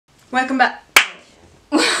Welcome back.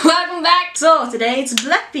 Welcome back. So today it's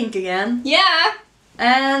Blackpink again. Yeah.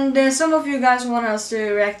 And some of you guys want us to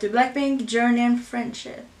react to Blackpink, Journey and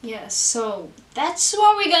Friendship. Yes, so that's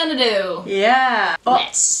what we're gonna do. Yeah. Oh.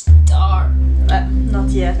 Let's start. Not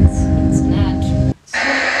yet. It's not.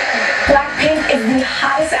 Blackpink is the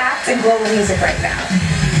hottest act in global music right now.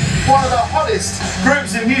 One of the hottest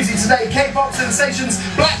groups in music today, K-pop sensations,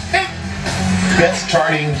 Blackpink. Best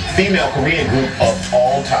charting female Korean group of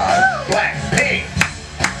all time, Blackpink.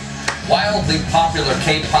 Wildly popular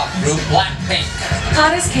K-pop group Blackpink.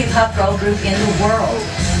 Hottest K-pop girl group in the world.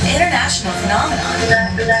 International phenomenon.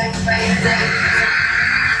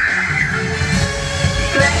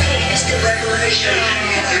 Blackpink is the revolution.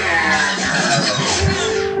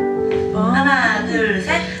 하나, 둘,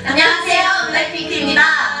 셋. 안녕하세요, 블랙핑크입니다.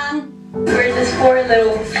 We're just four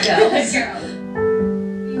little girls.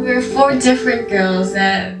 We're four different girls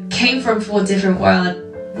that came from four different worlds.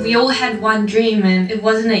 We all had one dream and it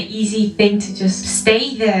wasn't an easy thing to just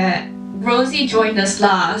stay there. Rosie joined us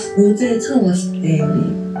last. 어제 처음 왔을 때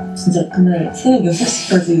우리 진짜 그날 새벽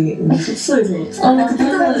 6시까지 우리 숙소에서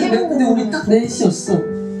근데 우리 딱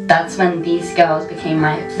 4시였어. That's when these girls became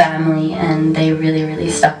my family and they really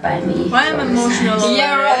stuck by me. Why am I emotional? 처음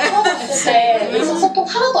왔을 때 의사소통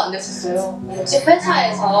하나도 안 됐었어요. 뭐지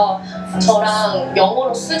회사에서 저랑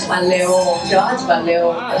영어로 쓰지 말래요. 대화하지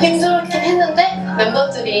말래요. 힘들긴 했는데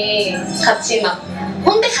멤버들이 같이 막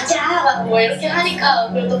홍대 가자 막 뭐 이렇게 하니까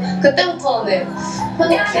그래도 그때부터는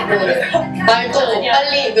말도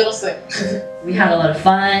빨리 늘었어요. We had a lot of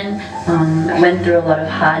fun, went through a lot of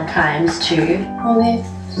hard times too. 오늘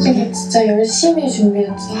솔직히 진짜 열심히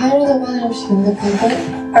준비했지. 하루도 빠짐없이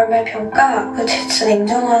연습하고. 얼마의 평가? 그 진짜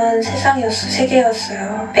냉정한 세상이었어,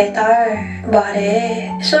 세계였어요. 매달 말에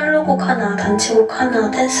솔로곡 하나, 단체곡 하나,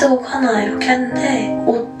 댄스곡 하나 이렇게 하는데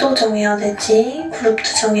옷도 정해야 되지, 그룹도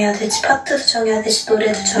정해야 되지, 파트도 정해야 되지,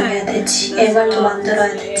 노래도 정해야 되지, MR도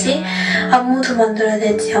만들어야 되지, 안무도 만들어야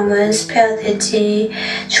되지, 안무 연습해야 되지,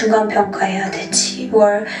 중간 평가해야 되지,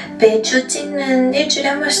 뭘 매주 찍는, 일주일에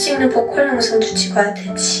한 번씩 찍는 보컬 영상도 찍어야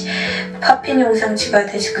되지, 팝핀 영상 찍어야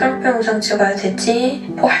되지, 클럽 영상 찍어야 되지.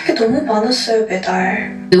 뭐 할 게 너무 많았어요,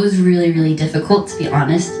 매달. It was really difficult, to be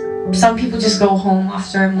honest. Some people just go home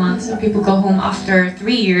after a month, some people go home after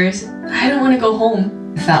 3 years. I don't want to go home.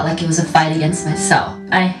 I felt like it was a fight against myself.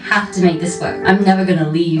 I have to make this work. I'm never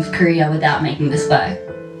gonna leave Korea without making this work.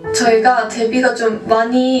 저희가 데뷔가 좀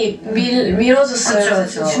많이 미뤄졌어요.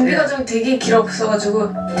 그쵸. 준비 과정이 되게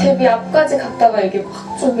길었어가지고 데뷔 앞까지 갔다가 이게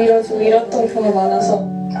확 좀 미뤄지고 이랬던 경우가 많아서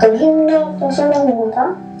좀 힘들었던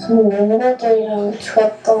순간보다 저는 멤버들이랑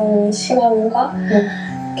좋았던 시간과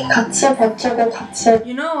같이 버티고 같이.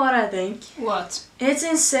 You know what I think? What? It's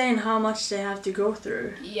insane how much they have to go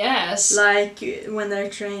through. Yes. Like when they're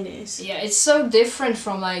trainees. Yeah, it's so different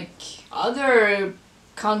from like other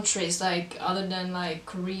countries, like other than like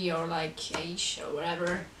Korea or like Asia or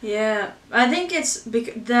whatever. Yeah, I think it's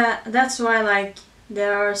that's why like they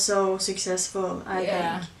are so successful. I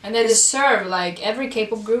think. And they deserve, like every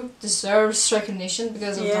K-pop group deserves recognition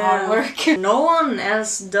because of the hard work. No one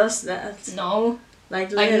else does that. No.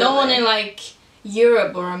 Like no one in like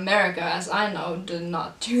Europe or America, as I know, do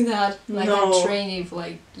not do that. Like I'm training for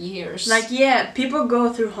like years. Like yeah, people go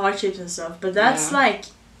through hardships and stuff, but that's like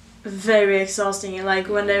very exhausting. And like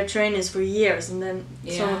when they're trainees for years and then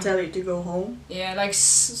someone tell you to go home. Yeah, like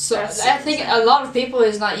so I think a lot of people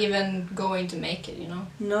is not even going to make it, you know.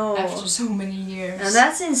 No. After so many years. And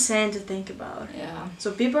that's insane to think about. Yeah.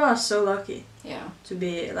 So people are so lucky. Yeah. To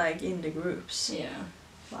be like in the groups. Yeah.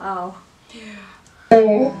 Wow.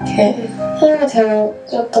 이렇게 힘을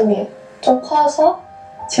되어줬던 게 좀 커서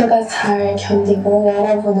제가 잘 견디고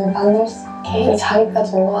여러분을 만날 수 있게 이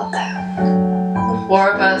자리까지 온 것 같아요.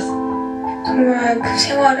 Four of us. 정말 그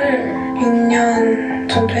생활을 6년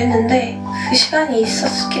정도 했는데 그 시간이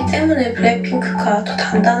있었기 때문에 블랙핑크가 더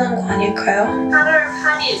단단한 거 아닐까요? 8월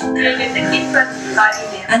 8일 되게 뜻깊은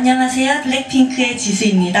날이네요. 안녕하세요, 블랙핑크의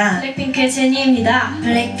지수입니다. 블랙핑크의 제니입니다.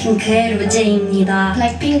 블랙핑크의 로제입니다.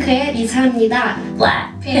 블랙핑크의 리사입니다.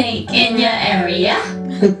 Blackpink in your area.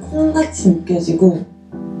 그 콩같이 느껴지고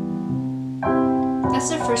That's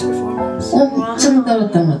their first performance. 엄청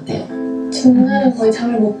떨었던 것 같아요. 전날은 거의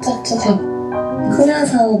잠을 못 잤죠, 제가.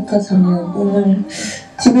 크면서부터 저는 오늘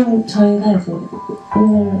지금 저희가 이제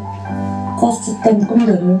오늘 꿨을 땐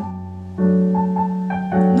꿈들을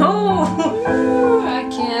No. I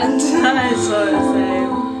can't. I saw the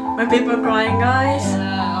same. When people are crying, guys.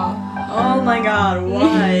 Oh my god,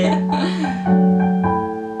 why?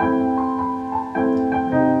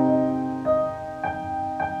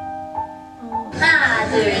 하나,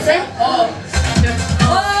 둘, 셋.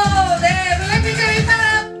 네, 블랙핑크 1사람.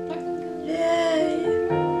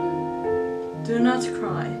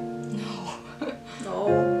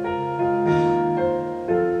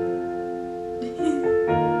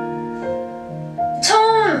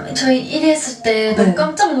 때 너무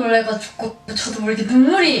깜짝 놀래가지고 저도 모르게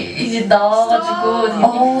눈물이 이제 나와가지고 되게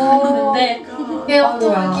놀랐는데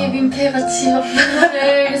또 이렇게 민폐같이 막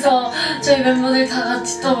눈물을 그래서 저희 멤버들 다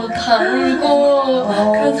같이 또 다 울고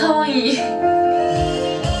그런 상황이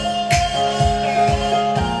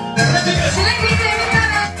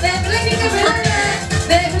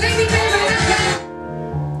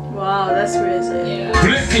Wow, that's crazy.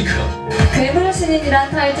 블랙핑크. 괴물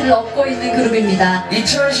신인이란 타이틀을 얻고 있는 그룹입니다.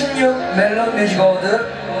 2016 멜론 뮤직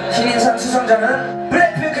어워드 신인상 수상자는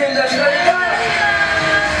블랙핑크입니다. 축하드립니다.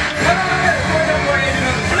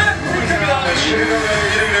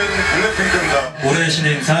 올해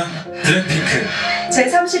신인상 블랙핑크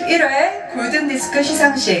제31회 골든디스크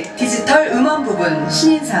시상식 디지털 음원 부분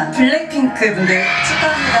신인상 블랙핑크 분들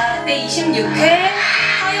축하합니다. 제26회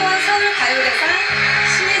타이완 서울 가요대상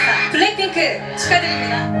신인상 블랙핑크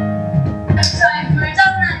축하드립니다. 저희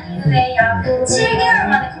불장난 이후에 약 7개월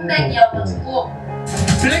만에 컴백이어가지고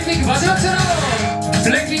블랙핑크 마지막처럼.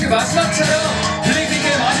 블랙핑크의 마지막처럼.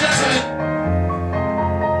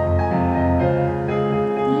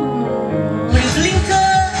 우리 블링크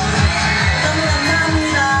너무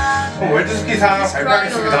감사합니다. 월드스키상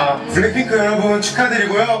발표하겠습니다. 블랙핑크 여러분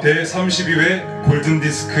축하드리고요. 제32회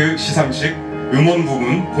골든디스크 시상식 음원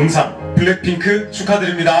부분 본상 블랙핑크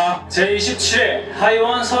축하드립니다. 제27회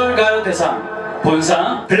하이원 서울가요대상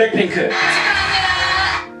본상 블랙핑크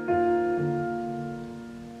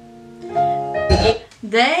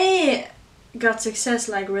They got success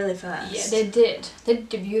like really fast. Yeah, they did. They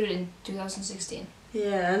debuted in 2016.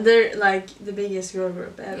 Yeah, and they're like the biggest girl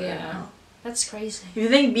group ever now. That's crazy. If you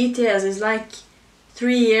think BTS is like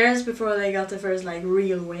 3 years before they got the first like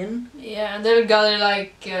real win. Yeah, and they got it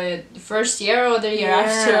like the first year or the year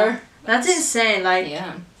after. That's insane. Like,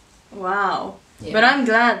 wow. Yeah. But I'm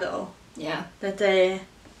glad though. Yeah. That they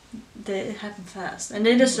happen fast, and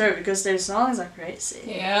they deserve it because their songs are crazy.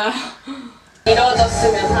 Yeah.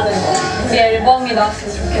 이루어졌으면 하는 거. 우리 앨범이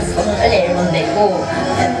나왔으면 좋겠어. 빨리 앨범 내고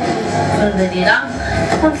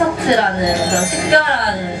분들이랑 콘서트라는 그런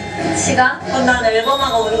특별한 시간? 난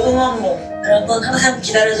앨범하고 우리 응원봉 여러분 항상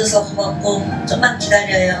기다려줘서 고맙고 좀만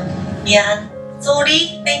기다려요. 미안.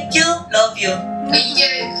 Sorry, thank you, love you.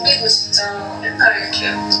 이게 그리고 진짜 맨날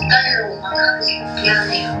이렇게 기다리려고만 하는 게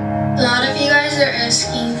미안해요. A lot of you guys are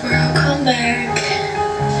asking for a comeback.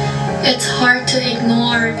 It's hard to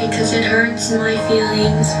ignore because it hurts my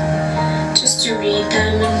feelings. Just to read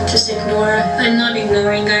them and just ignore. I'm not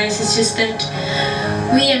ignoring, guys. It's just that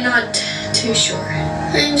we are not too sure.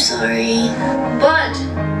 I'm sorry. But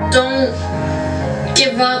don't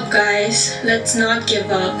give up, guys. Let's not give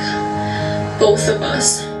up. Both of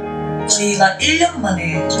us. 저희가 1년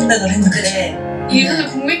만에 컴백을 했는데 이게 사실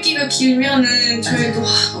공백기가 길면은 저희도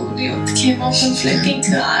우리 어떻게 막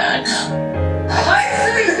블랙핑크 할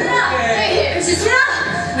수 있으라! 할 수 있으라!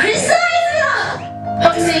 할 수 있으라!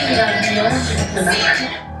 학생이라는 영웅이구나.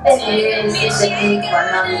 때에 있을 때 분위기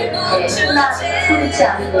만나고 이렇게 신나게 소리치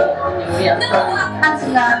않는 우리였던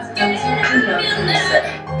한순간 진짜 슬픈 여름이었어요.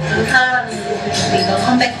 그 사람이 이거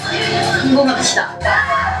컴백 성공합시다.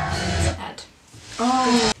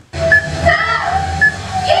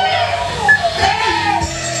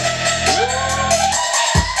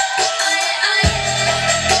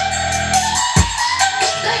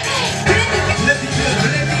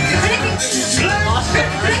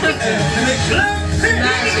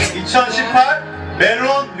 블랙핑크 2018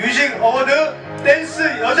 멜론 뮤직 어워드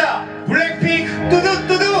댄스 여자 블랙핑크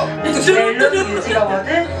뚜두뚜두 멜론 뮤직 어워드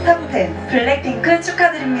탑10 블랙핑크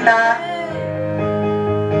축하드립니다.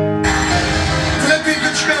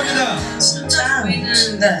 블랙핑크 축하합니다. 진짜 저희는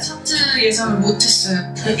차트 예상을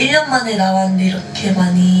못했어요. 저희 1년 만에 나왔는데 이렇게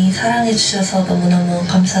많이 사랑해주셔서 너무너무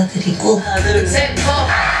감사드리고 하나 둘 셋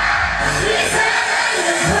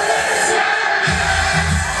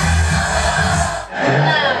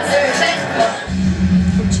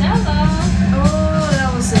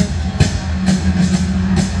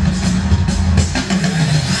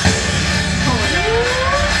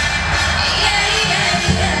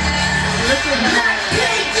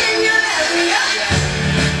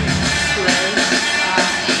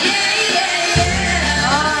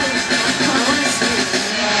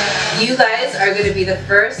You guys are going to be the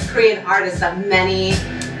first Korean artist that many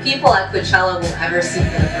people at Coachella will ever see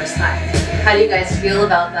for the first time. How do you guys feel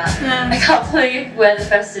about that? I can't believe we're the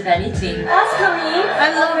first of anything. That's coming. I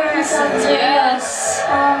love her so much. Yes.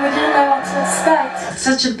 We didn't know what to expect.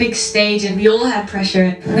 Such a big stage and we all had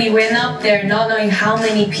pressure. We went up there not knowing how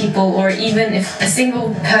many people or even if a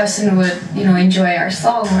single person would, enjoy our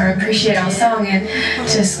song or appreciate our song, and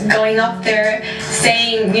just going up there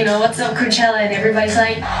saying, what's up Coachella, and everybody's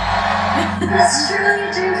like It's truly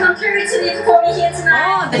a dream come true to be performing here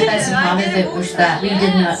tonight. The best part of it was that we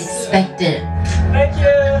did not expect it. Thank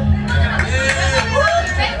you.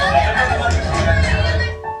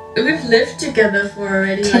 We've lived together for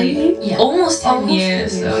already almost 10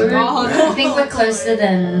 years. So I think we're closer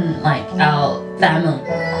than like our family.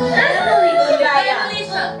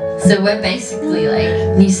 So we're basically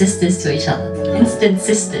like new sisters to each other. Instant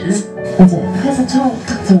sisters. 이제 회사 처음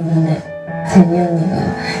딱 들어오는데 제니 언니가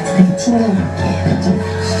되게 친절하게 좀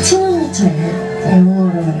친언니처럼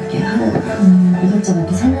영어로 이렇게 하는 이것저것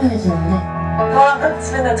이렇게 설명해 주는데 저랑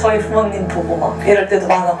같이 맨날 저희 부모님 보고 막 이럴 때도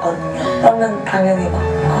많았거든요. 그러면 당연히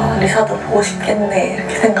막 리사도 보고 싶겠네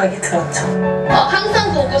이렇게 생각이 들었죠.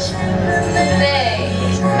 항상 보고 싶은데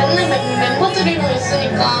맨날 멤버들이랑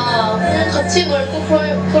있으니까 그냥 같이 놀고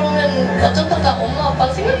그러면 어쩌다가 엄마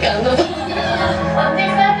아빠 생각이 안 나서 언제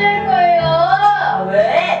사줄 거예요?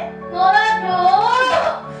 왜? 놀아줘.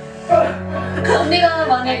 언니가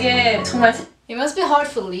만약에 정말 It must be hard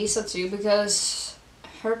for Lisa too because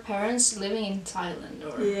her parents living in Thailand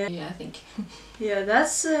or yeah I think. Yeah,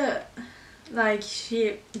 that's like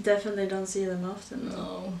she definitely don't see them often.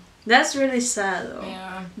 No. That's really sad though.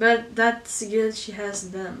 Yeah. But that's good she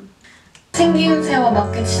has them. 생김새와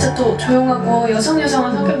맞게 진짜 또 조용하고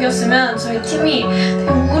여성여성한 성격이었으면 저희 팀이 되게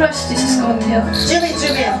우울할 수도 있었을 것 같아요.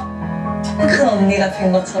 쭈비쭈비 큰 언니가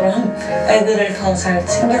된 것처럼 애들을 더 잘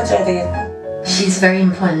챙겨줘야 되겠다. She's very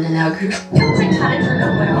important in our group. 평생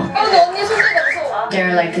잘해주려고요. 근데 언니 손대가 무서워.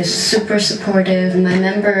 They're like super supportive. My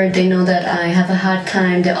member, they know that I have a hard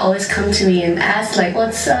time. They always come to me and ask like,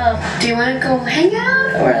 "What's up? Do you want to go hang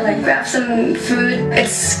out or like grab some food?"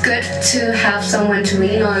 It's good to have someone to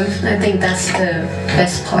lean on. I think that's the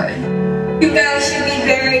best part. You guys should be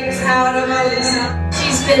very proud of Lisa.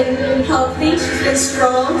 She's been healthy, she's been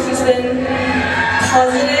strong, she's been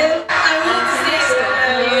positive. I want to say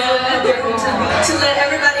to let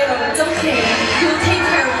everybody know it's okay. You'll take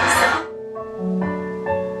care of yourself.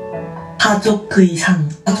 가족 그 이상.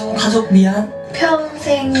 가족 미안.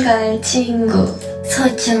 평생 갈 친구.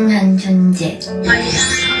 소중한 존재. 많이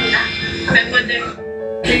사랑합니다. 멤버들.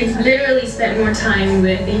 We've literally spent more time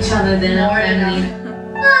with each other than our family.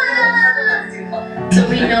 So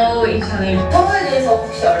we know each other. 서로에 대해서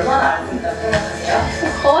혹시 얼마나 알고 생각하세요?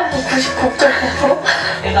 거의 한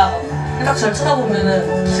 99.9%? 얘가 딱 절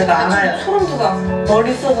쳐다보면은 제가 알아요. 소름 돋아.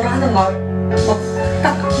 머릿속으로 하는 말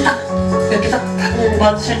딱 이렇게 딱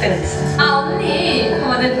맞으실 때가 있어요. 언니!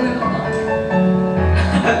 가만히 보는 거 봐.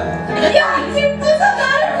 야! 진짜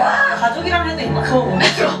나를 봐! 가족이랑 해도 이만큼 못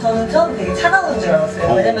맞죠? 저는 처음 되게 차가운 줄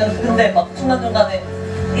알았어요. 왜냐면 근데 막 중간중간에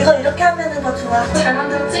이거 이렇게 하면은 더 좋아. 잘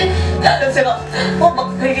만들었지? 그래서 제가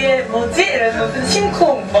막 되게 뭐지? 이랬는데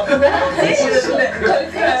심쿵 막 뭐지?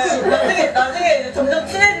 이랬는데 나중에 이제 점점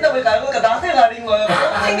친해지다 보니까 알고 보니까 낯을 가린 거예요.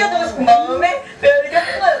 챙겨주고 싶은 마음에 내가 이렇게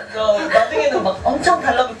한 거였죠. 나중에는 막 엄청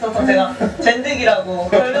달라붙어서 제가 젠득이라고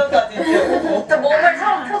별명까지 지었고. 저 몸을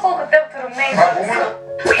처음 펴고 그때부터 룸메이트였어.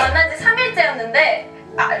 만난 지 3일째였는데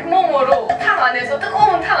알몸으로 탕 안에서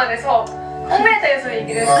뜨거운 탕 안에서 꿈에 대해서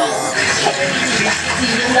얘기를 했어.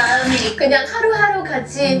 그냥 하루하루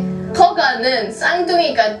같이 커가는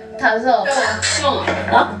쌍둥이 같아서.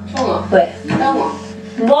 형아. 형아. 왜? 형아.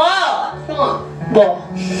 뭐? 형아. 뭐?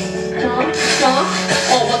 형아?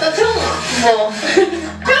 맞다, 형아. 뭐?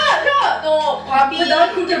 형아, 너 바비.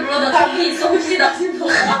 나 그렇게 불러다 바비 있어. 혹시 나 지금 너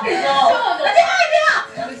앞에 있어. 형아, 너.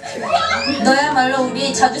 너야말로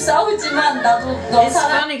우리 자주 싸우지만 나도 너 It's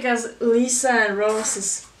funny because Lisa and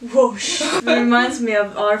Rose's whoosh reminds me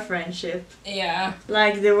of our friendship. Yeah.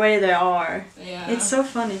 Like the way they are. Yeah. It's so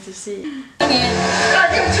funny to see. 나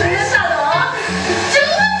지금 죽는다, 너.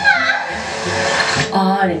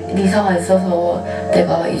 죽는다! 리사가 있어서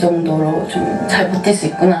내가 이 정도로 좀 잘 버틸 수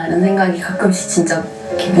있구나 이런 생각이 가끔씩 진짜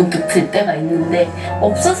문득 들 때가 있는데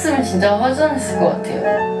없었으면 진짜 허전했을 것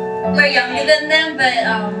같아요. We're younger than them, but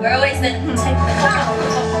we're always the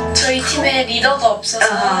저희 팀에 리더가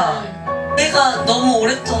없어서 내가 너무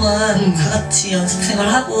오랫동안 다 같이 연습생활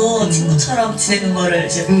하고 친구처럼 지내는 거를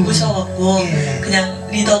이제 보셔갖고 그냥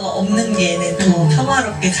리더가 없는 게 얘네 더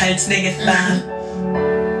평화롭게 잘 지내겠다.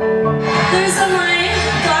 Those are my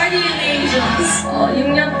guardian angels.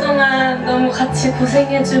 6년 동안 너무 같이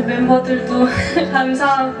고생해준 멤버들도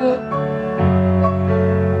감사하고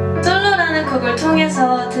솔로라는 곡을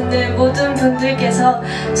통해서 듣는 모든 분들께서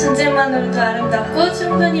존재만으로도 아름답고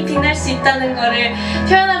충분히 빛날 수 있다는 거를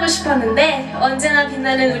표현하고 싶었는데 언제나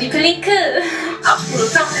빛나는 우리 블링크! 앞으로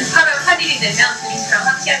평생 살아갈 18일이 되면 블링크랑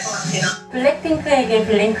함께할 것 같아요. 블랙핑크에게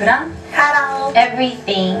블링크란 사랑,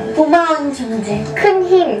 everything, 고마운 존재, 큰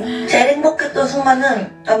힘. 제일 행복했던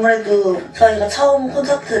순간은 아무래도 저희가 처음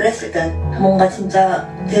콘서트를 했을 때 뭔가 진짜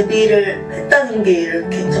데뷔를 했다는 게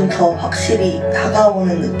이렇게 좀 더 확실히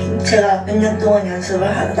다가오는 느낌. 제가 몇 년 동안 연습을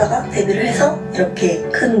하다가 데뷔를 해서 이렇게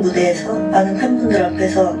큰 무대에서 많은 팬분들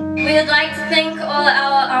앞에서 We would like to thank all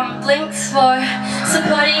our Blinks for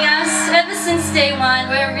supporting us ever since day one.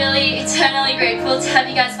 We're really eternally grateful to have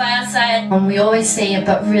you guys by our side. We always say it,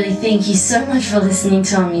 but really thank you so much for listening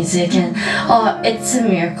to our music, and it's a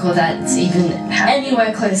miracle that it's even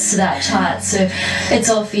anywhere close to that chart, so it's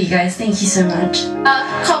all for you guys. Thank you so much.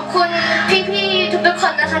 ขอบคุณพี่ๆทุกๆค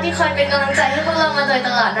นนะคะที่คอยเป็นกำลังใจให้พวกเรามาโดยต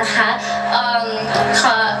ลอดนะคะข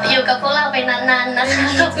ออยู่กับพวกเราไปนานๆนะคะ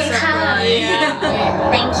ขอบคุณค่ะ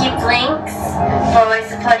Thank you, Blinks, for always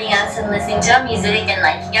supporting us and listening to our music and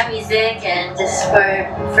liking our music and just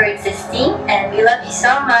for existing. And we love you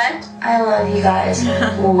so much. I love you guys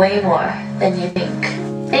way more than you think.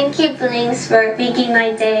 Thank you, Blinks, for making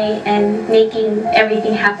my day and making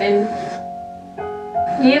everything happen.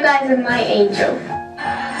 You guys are my angel.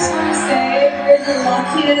 I just want to say we're the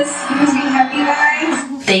luckiest because we have you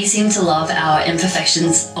guys. They seem to love our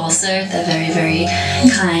imperfections also. They're very, very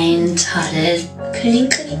kind-hearted.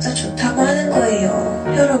 블링크니까 좋다고 하는 거예요.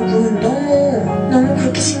 여러분, 너무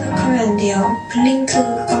그렇게 생각하면 안 돼요.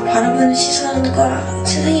 블링크가 바라보는 시선과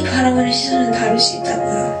세상이 바라보는 시선은 다를 수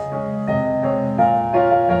있다고요.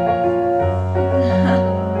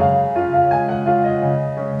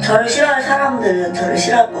 저를 싫어할 사람들은 저를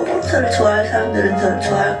싫어할 거고 저를 좋아할 사람들은 저를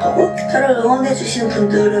좋아할 거고 저를 응원해주시는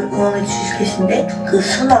분들은 응원해주시고 계신데 그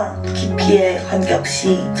수나 깊이에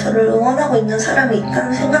관계없이 저를 응원하고 있는 사람이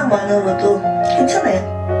있다는 생각만으로도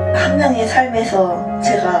괜찮아요. 한 명의 삶에서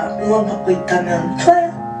제가 응원받고 있다면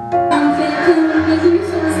좋아요.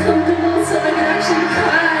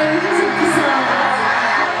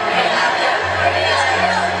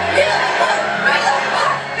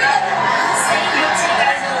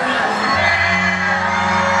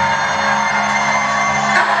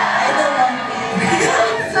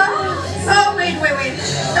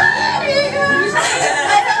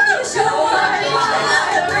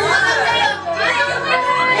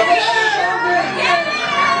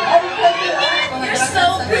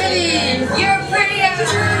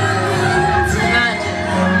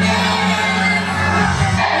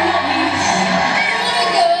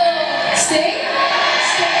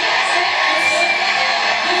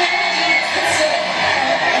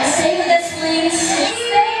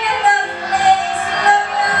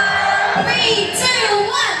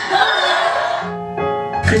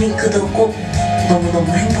 블링크도 꼭 너무너무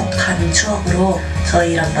행복한 추억으로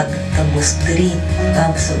저희랑 만났던 모습들이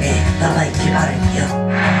마음속에 남아있길 바랄게요.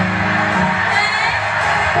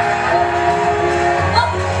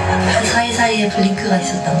 그 사이사이에 블링크가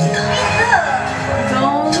있었답니다.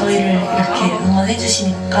 저희를 이렇게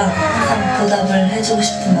응원해주시니까 항상 보답을 해주고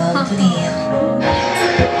싶은 마음뿐이에요.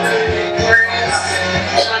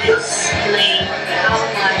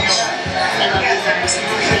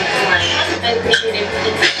 I appreciate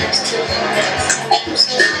everything you guys do. I'm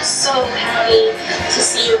so happy to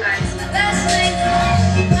see you guys.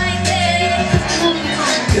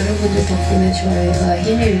 여러분들 덕분에 저희가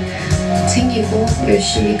힘이 생기고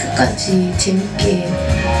열심히 끝까지 재밌게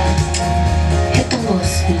했던 것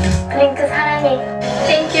같습니다. 블링크 사랑해.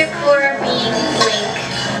 Thank you for being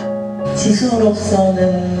Blink. 지수로서는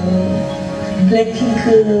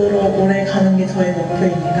블랙핑크로 오래 가는 게 저의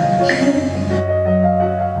목표입니다.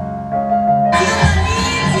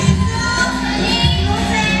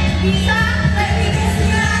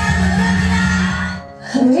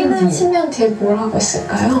 우리는 10년 뒤에 뭘 하고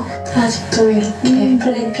있을까요? 아직도 이렇게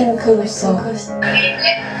블랙핑크로서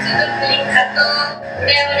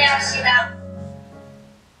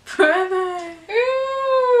Forever.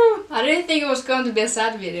 I didn't think it was going to be a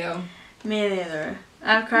sad video. Me neither.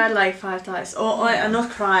 I've cried like 5 times. I not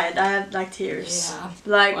cried. I had like tears. Yeah.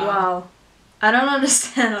 Like wow. I don't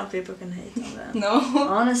understand how people can hate on them. No.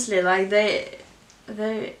 Honestly, like they're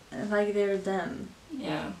them.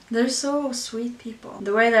 Yeah. They're so sweet people.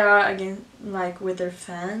 The way they are again, like with their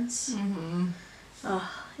fans.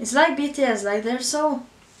 It's like BTS. Like they're so.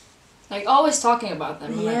 Like always talking about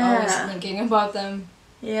them. Yeah. Like always thinking about them.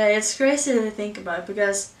 Yeah, it's crazy to think about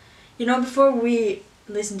because, you know, before we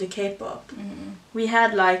listened to K-pop, we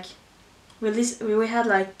had like, we had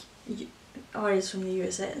like artists from the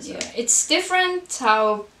USA as well. Yeah, it's different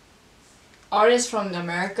how artists from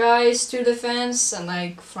America is to the fans and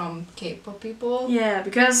like from K-pop people. Yeah,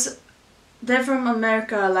 because they're from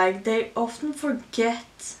America, like they often forget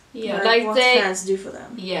Yeah, like what they fans do for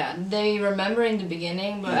them. Yeah, they remember in the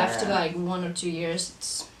beginning, but Yeah. after like 1 or 2 years,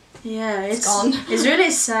 it's gone. gone. It's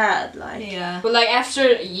really sad. Like yeah, but like after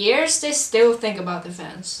years, they still think about the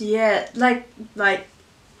fans. yeah, like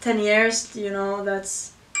 10 years. You know,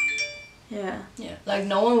 that's yeah. Yeah, like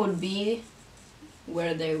no one would be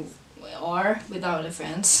where they are without the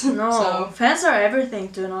fans. No, So, fans are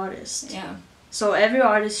everything to an artist. yeah. So every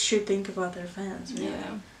artist should think about their fans. Really.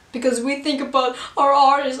 Yeah. Because we think about our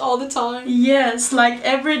artists all the time. Yes, like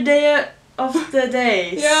every day of the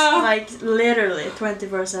days. Yeah. Like literally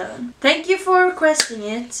 24/7. Thank you for requesting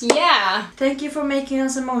it. Yeah. Thank you for making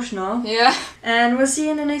us emotional. Yeah. And we'll see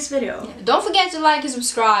you in the next video. Yeah. Don't forget to like and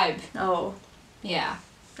subscribe. Oh. Yeah.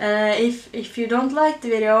 If you don't like the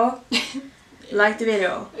video, like the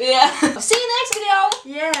video. Yeah. See you next video.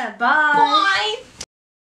 Yeah, bye. Bye.